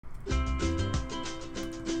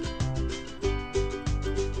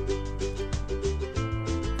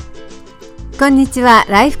こんにちは。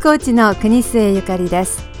ライフコーチの国末ゆかりで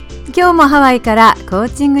す。今日もハワイからコ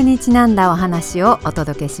ーチングにちなんだお話をお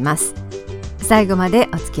届けします。最後まで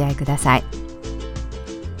お付き合いください。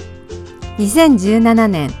2017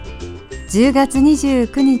年10月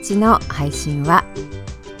29日の配信は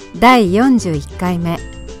第41回目、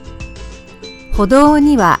歩道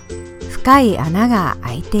には深い穴が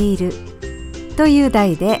開いているという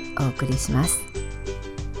題でお送りします。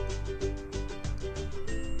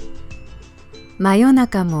真夜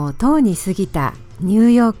中もとうに過ぎたニュー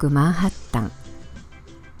ヨークマンハッタン。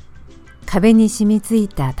壁に染みつい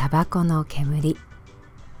たタバコの煙。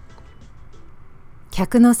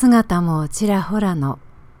客の姿もちらほらの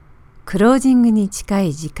クロージングに近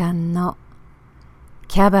い時間の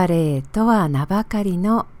キャバレーとは名ばかり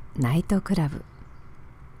のナイトクラブ。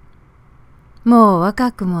もう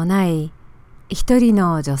若くもない一人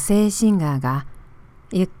の女性シンガーが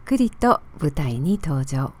ゆっくりと舞台に登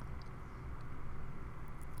場。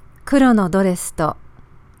黒のドレスと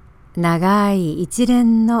長い一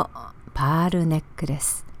連のパールネックレ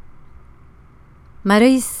ス。丸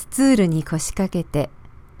いスツールに腰掛けて、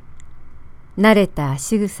慣れた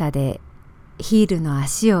仕草でヒールの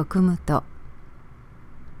足を組むと、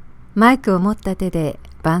マイクを持った手で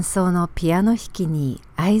伴奏のピアノ弾きに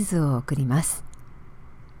合図を送ります。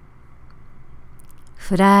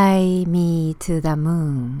Fly me to the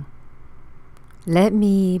moon. Let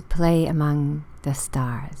me play among the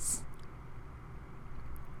stars.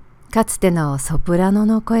 かつてのソプラノ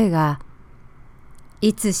の声が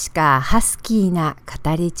いつしかハスキーな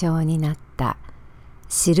語り調になった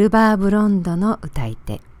シルバーブロンドの歌い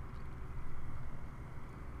手。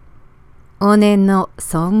往年の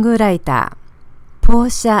ソングライターポー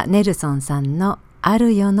シャ・ネルソンさんのあ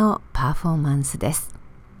る夜のパフォーマンスです。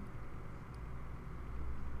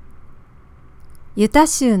ユタ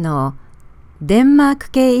州のデンマー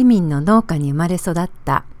ク系移民の農家に生まれ育っ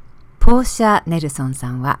たポーシャ・ネルソンさ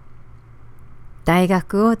んは大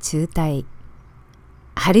学を中退、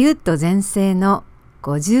ハリウッド全盛の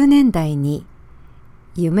50年代に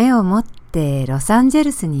夢を持ってロサンゼ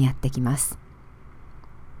ルスにやってきます。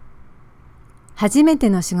初めて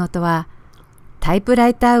の仕事はタイプラ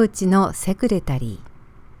イター打ちのセクレタリ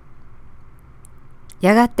ー。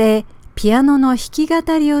やがてピアノの弾き語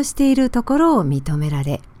りをしているところを認めら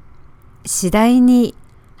れ、次第に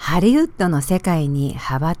ハリウッドの世界に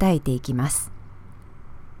羽ばたいていきます。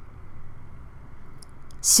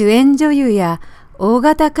主演女優や大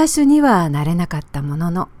型歌手にはなれなかったも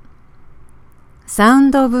のの、サウ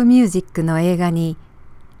ンド・オブ・ミュージックの映画に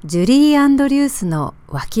ジュリー・アンドリュースの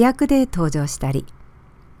脇役で登場したり、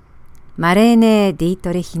マレーネ・ディー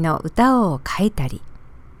トレヒの歌を書いたり、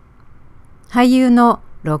俳優の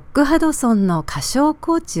ロック・ハドソンの歌唱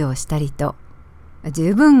コーチをしたりと、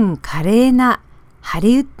十分華麗なハ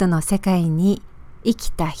リウッドの世界に生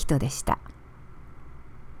きた人でした。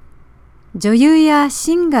女優や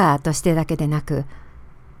シンガーとしてだけでなく、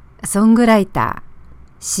ソングライタ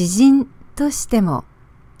ー、詩人としても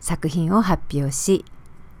作品を発表し、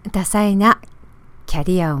多彩なキャ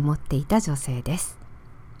リアを持っていた女性です。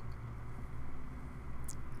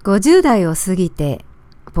50代を過ぎて、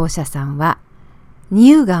ポーシャさんは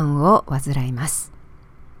乳がんを患います。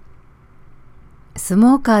ス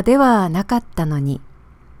モーカーではなかったのに、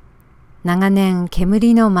長年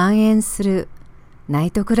煙の蔓延するナ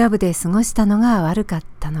イトクラブで過ごしたのが悪かっ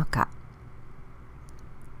たのか。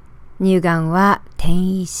乳がんは転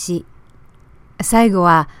移し、最後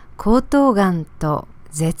は喉頭がんと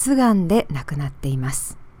舌がんで亡くなっていま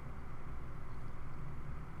す。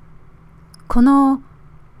この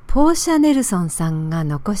ポーシャ・ネルソンさんが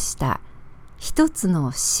残した一つ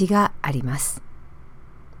の詩があります。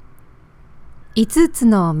5つ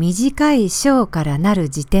の短い章からなる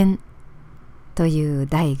辞典という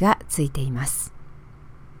題がついています。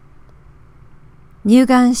乳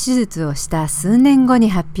がん手術をした数年後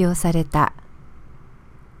に発表された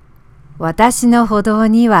私の歩道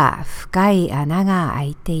には深い穴が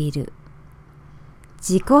開いている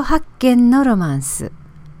自己発見のロマンス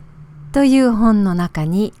という本の中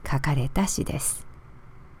に書かれた詩です。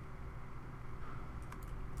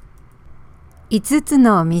5つ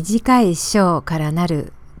の短い章からな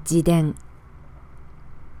る自伝。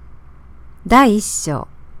第1章。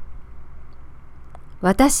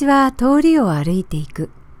私は通りを歩いていく。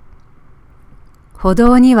歩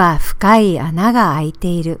道には深い穴が開いて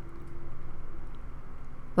いる。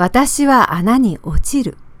私は穴に落ち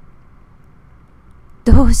る。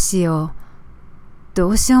どうしよう。ど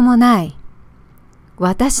うしようもない。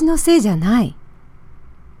私のせいじゃない。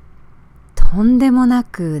とんでもな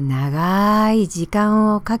く長い時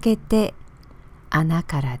間をかけて穴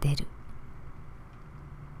から出る。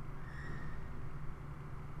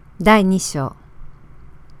第2章。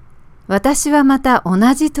私はまた同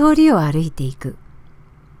じ通りを歩いていく。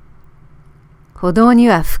歩道に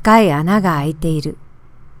は深い穴が開いている。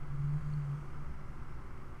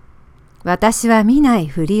私は見ない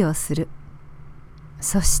ふりをする。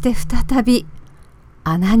そして再び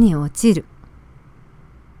穴に落ちる。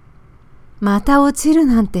また落ちる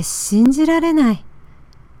なんて信じられない。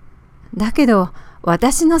だけど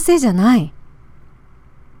私のせいじゃない。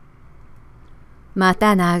ま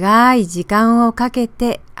た長い時間をかけ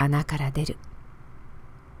て穴から出る。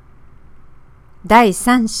第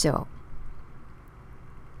3章。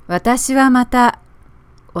私はまた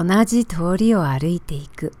同じ通りを歩いてい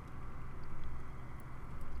く。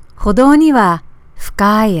歩道には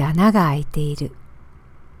深い穴が開いている。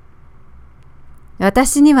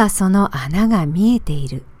私にはその穴が見えてい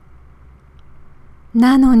る。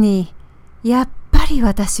なのに、やっぱり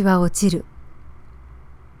私は落ちる。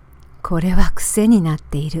これは癖になっ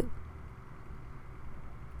ている。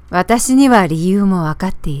私には理由もわか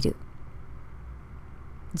っている。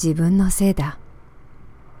自分のせいだ。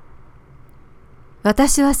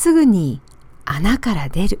私はすぐに穴から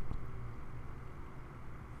出る。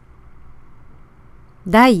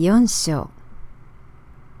第4章。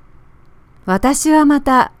私はま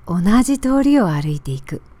た同じ通りを歩いてい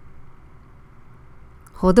く。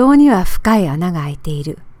歩道には深い穴が開いてい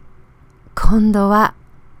る。今度は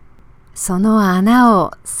その穴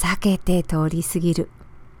を避けて通り過ぎる。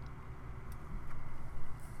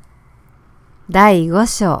第5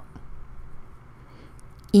章。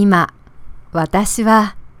今、私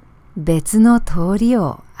は別の通り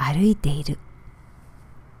を歩いている。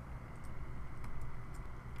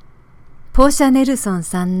ポーシャ・ネルソン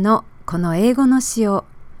さんのこの英語の詩を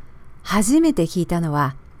初めて聞いたの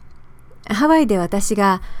は、ハワイで私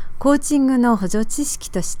がコーチングの補助知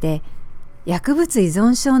識として薬物依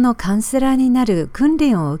存症のカウンセラーになる訓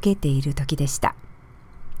練を受けている時でした。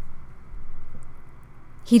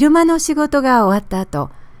昼間の仕事が終わった後、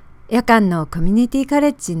夜間のコミュニティカレ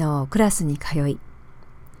ッジのクラスに通い、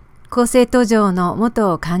厚生途上の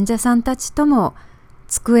元患者さんたちとも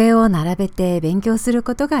机を並べて勉強する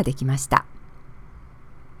ことができました。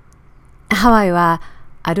ハワイは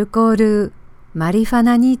アルコール、マリファ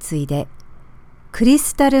ナに次いでクリ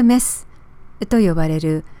スタルメスと呼ばれ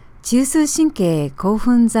る中枢神経興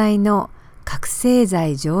奮剤の覚醒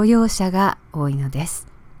剤常用者が多いのです。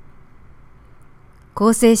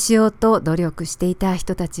更生しようと努力していた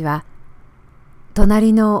人たちは、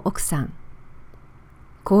隣の奥さん、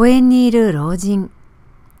公園にいる老人、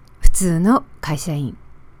普通の会社員、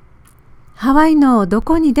ハワイのど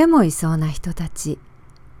こにでもいそうな人たち、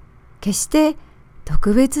決して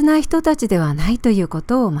特別な人たちではないというこ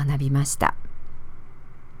とを学びました。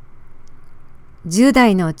10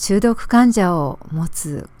代の中毒患者を持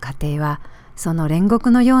つ家庭は、その煉獄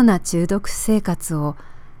のような中毒生活を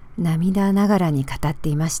涙ながらに語って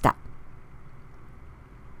いました。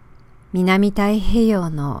南太平洋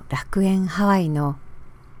の楽園ハワイの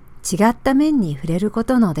違った面に触れるこ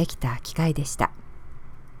とのできた機会でした。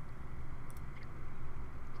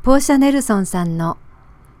ポーシャ・ネルソンさんの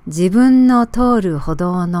自分の通る歩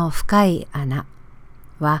道の深い穴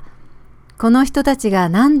は、この人たちが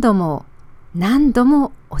何度も何度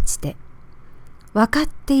も落ちて、分かっ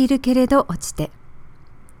ているけれど落ちて、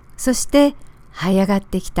そして這い上がっ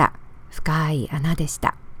てきた深い穴でし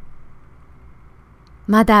た。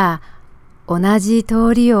まだ同じ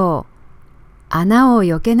通りを穴を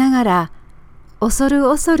避けながら恐る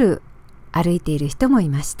恐る歩いている人もい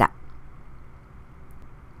ました。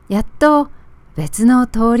やっと別の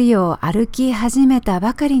通りを歩き始めた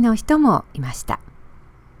ばかりの人もいました。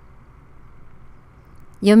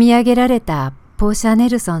読み上げられたポーシャ・ネ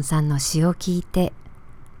ルソンさんの詩を聞いて、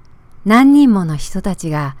何人もの人た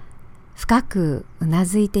ちが深くうな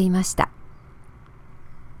ずいていました。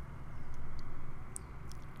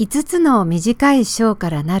5つの短い章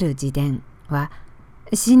からなる自伝は、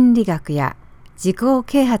心理学や自己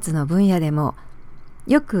啓発の分野でも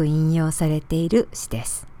よく引用されている詩で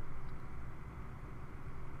す。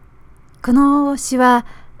この詩は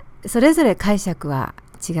それぞれ解釈は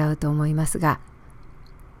違うと思いますが、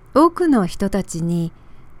多くの人たちに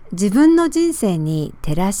自分の人生に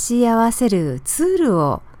照らし合わせるツール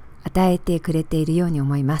を与えてくれているように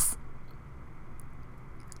思います。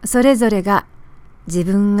それぞれが自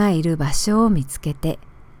分がいる場所を見つけて、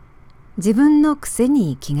自分の癖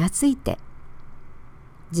に気がついて、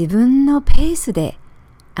自分のペースで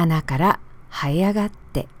穴から這い上がっ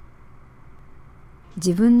て、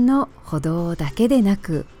自分の歩道だけでな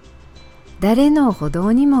く、誰の歩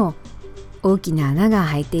道にも大きな穴が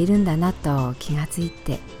開いているんだなと気がつい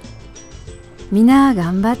て、皆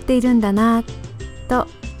頑張っているんだなと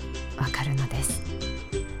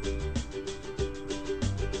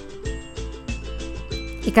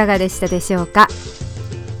いかがでしたでしょうか。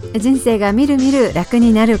人生がみるみる楽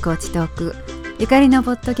になるコーチトーク、ゆかりの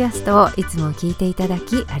ポッドキャストをいつも聞いていただ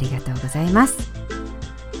きありがとうございます。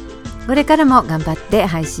これからも頑張って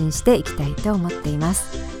配信していきたいと思っていま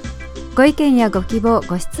す。ご意見やご希望、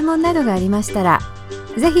ご質問などがありましたら、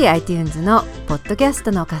ぜひ iTunes のポッドキャス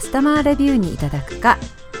トのカスタマーレビューにいただくか、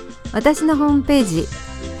私のホームページ、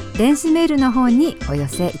電子メールの方にお寄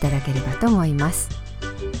せいただければと思います。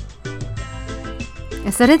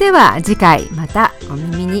それでは次回またお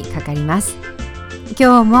耳にかかります。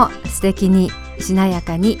今日も素敵に、しなや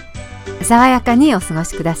かに、爽やかにお過ご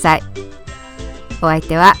しください。お相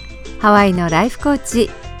手はハワイのライフコーチ、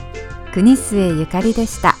国末ゆかりで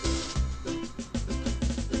した。